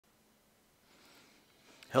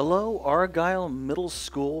Hello, Argyle Middle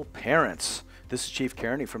School parents. This is Chief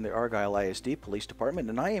Kearney from the Argyle ISD Police Department,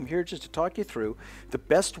 and I am here just to talk you through the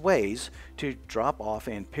best ways to drop off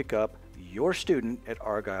and pick up your student at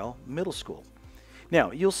Argyle Middle School.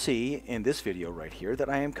 Now, you'll see in this video right here that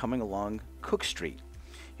I am coming along Cook Street.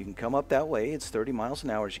 You can come up that way, it's 30 miles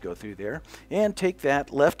an hour as you go through there, and take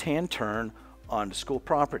that left-hand turn onto school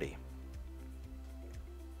property.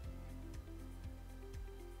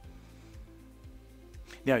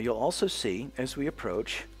 Now you'll also see as we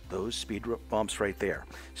approach those speed bumps right there.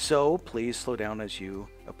 So please slow down as you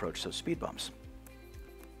approach those speed bumps.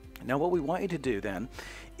 Now what we want you to do then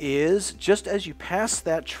is, just as you pass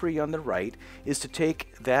that tree on the right, is to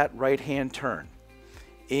take that right-hand turn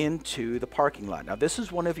into the parking lot. Now this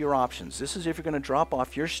is one of your options. This is if you're going to drop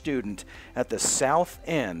off your student at the south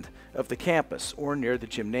end of the campus or near the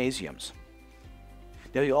gymnasiums.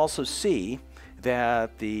 Now you'll also see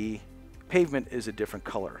that the pavement is a different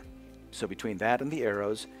color. So between that and the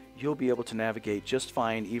arrows, you'll be able to navigate just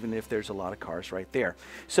fine even if there's a lot of cars right there.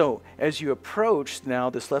 So as you approach now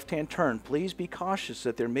this left-hand turn, please be cautious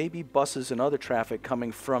that there may be buses and other traffic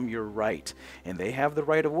coming from your right. And they have the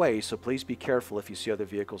right of way, so please be careful if you see other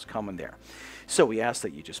vehicles coming there. So we ask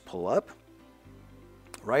that you just pull up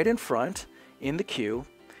right in front in the queue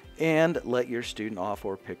and let your student off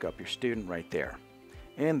or pick up your student right there.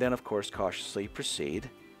 And then of course cautiously proceed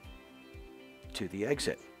to the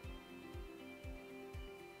exit.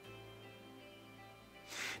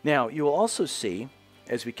 Now you will also see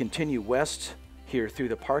as we continue west here through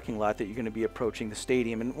the parking lot that you're going to be approaching the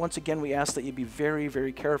stadium, and once again we ask that you be very,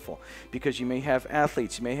 very careful because you may have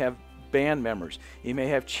athletes, you may have band members, you may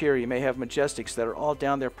have cheer, you may have Majestics that are all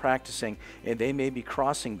down there practicing, and they may be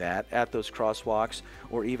crossing that at those crosswalks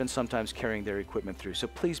or even sometimes carrying their equipment through. So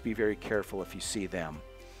please be very careful if you see them.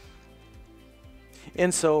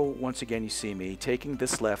 And so once again you see me taking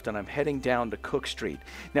this left and I'm heading down to Cook Street.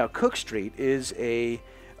 Now Cook Street is a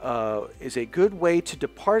good way to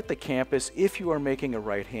depart the campus if you are making a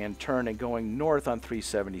right-hand turn and going north on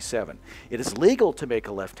 377. It is legal to make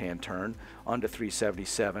a left-hand turn onto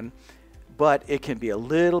 377, but it can be a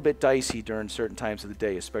little bit dicey during certain times of the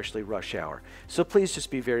day, especially rush hour. So please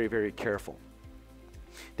just be very, very careful.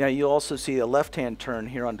 Now you'll also see a left-hand turn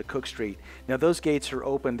here onto Cook Street. Now those gates are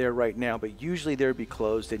open there right now, but usually they'll be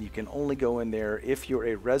closed and you can only go in there if you're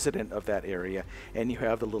a resident of that area and you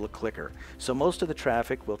have the little clicker. So most of the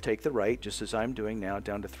traffic will take the right, just as I'm doing now,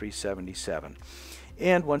 down to 377.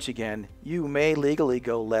 And once again, you may legally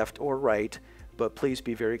go left or right, but please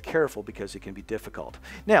be very careful because it can be difficult.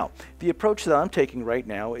 Now, the approach that I'm taking right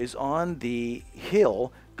now is on the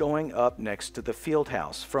hill going up next to the field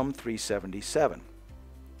house from 377.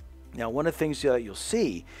 Now one of the things that you'll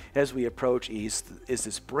see as we approach east is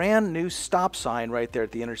this brand new stop sign right there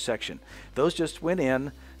at the intersection. Those just went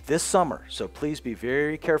in this summer, so please be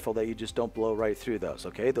very careful that you just don't blow right through those,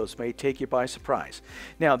 okay? Those may take you by surprise.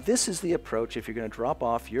 Now this is the approach if you're going to drop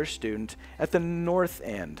off your student at the north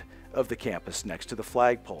end of the campus next to the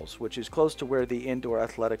flagpoles, which is close to where the indoor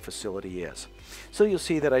athletic facility is. So you'll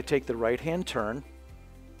see that I take the right-hand turn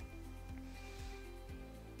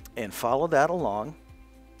and follow that along.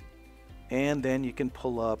 And then you can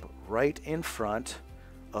pull up right in front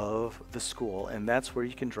of the school, and that's where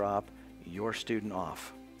you can drop your student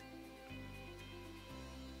off.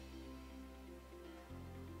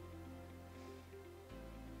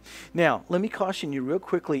 Now, let me caution you real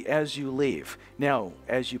quickly as you leave. Now,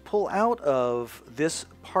 as you pull out of this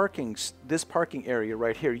parking area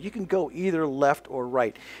right here, you can go either left or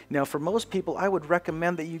right. Now, for most people, I would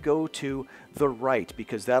recommend that you go to the right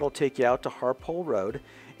because that'll take you out to Harpole Road.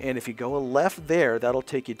 And if you go left there, that'll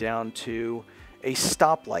take you down to a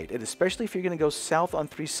stoplight. And especially if you're going to go south on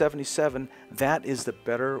 377, that is the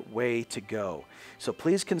better way to go. So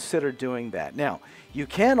please consider doing that. Now, you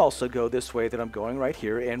can also go this way that I'm going right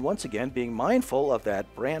here, and once again, being mindful of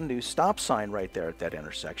that brand new stop sign right there at that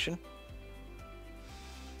intersection,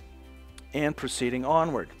 and proceeding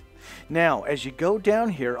onward. Now, as you go down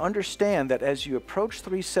here, understand that as you approach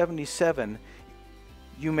 377,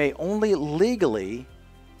 you may only legally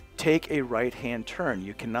take a right-hand turn.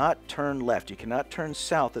 You cannot turn left. You cannot turn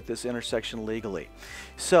south at this intersection legally.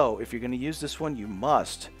 So if you're going to use this one, you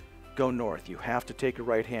must go north. You have to take a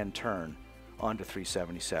right-hand turn onto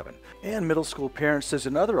 377. And middle school parents, there's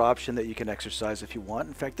another option that you can exercise if you want.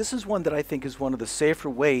 In fact, this is one that I think is one of the safer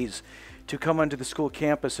ways to come onto the school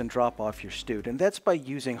campus and drop off your student. That's by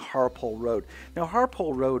using Harpole Road. Now,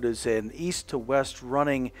 Harpole Road is an east to west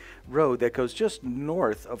running road that goes just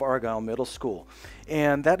north of Argyle Middle School.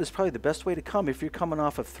 And that is probably the best way to come if you're coming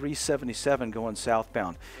off of 377 going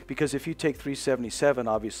southbound. Because if you take 377,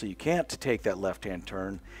 obviously you can't take that left-hand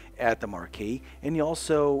turn at the Marquee, and you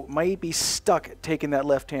also might be stuck taking that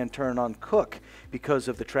left-hand turn on Cook because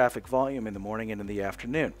of the traffic volume in the morning and in the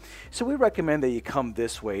afternoon. So we recommend that you come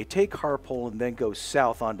this way, take Harpole, and then go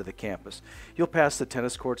south onto the campus. You'll pass the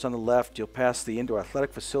tennis courts on the left, you'll pass the indoor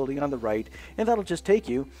athletic facility on the right, and that'll just take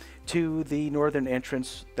you to the northern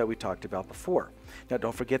entrance that we talked about before. Now,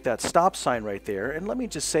 don't forget that stop sign right there. And let me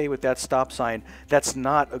just say, with that stop sign, that's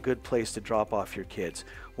not a good place to drop off your kids.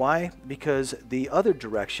 Why? Because the other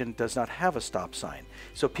direction does not have a stop sign.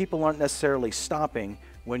 So people aren't necessarily stopping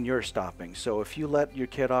when you're stopping. So if you let your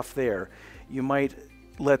kid off there, you might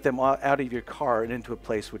let them out of your car and into a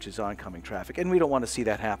place which is oncoming traffic. And we don't want to see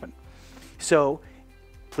that happen. So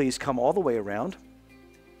please come all the way around.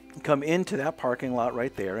 Come into that parking lot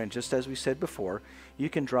right there, and just as we said before, you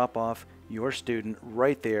can drop off your student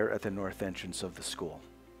right there at the north entrance of the school.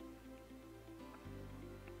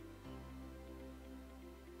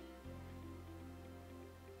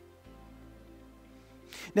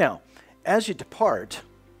 Now, as you depart,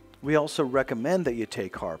 we also recommend that you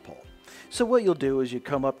take Harpole. So what you'll do is you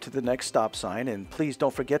come up to the next stop sign, and please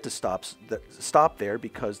don't forget to stop there,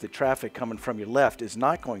 because the traffic coming from your left is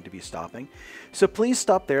not going to be stopping. So please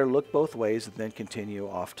stop there, look both ways, and then continue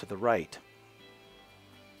off to the right.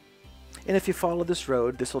 And if you follow this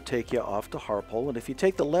road, this will take you off to Harpole. And if you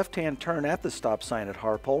take the left-hand turn at the stop sign at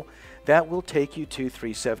Harpole, that will take you to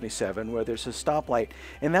 377, where there's a stoplight.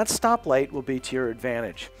 And that stoplight will be to your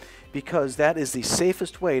advantage, because that is the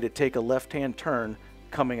safest way to take a left-hand turn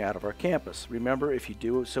coming out of our campus. Remember, if you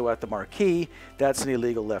do so at the Marquee, that's an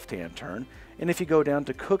illegal left-hand turn. And if you go down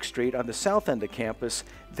to Cook Street on the south end of campus,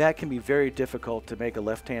 that can be very difficult to make a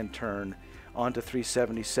left-hand turn onto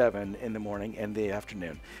 377 in the morning and the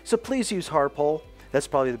afternoon. So please use Harpole. That's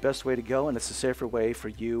probably the best way to go, and it's a safer way for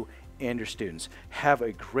you and your students. Have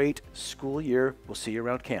a great school year. We'll see you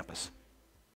around campus.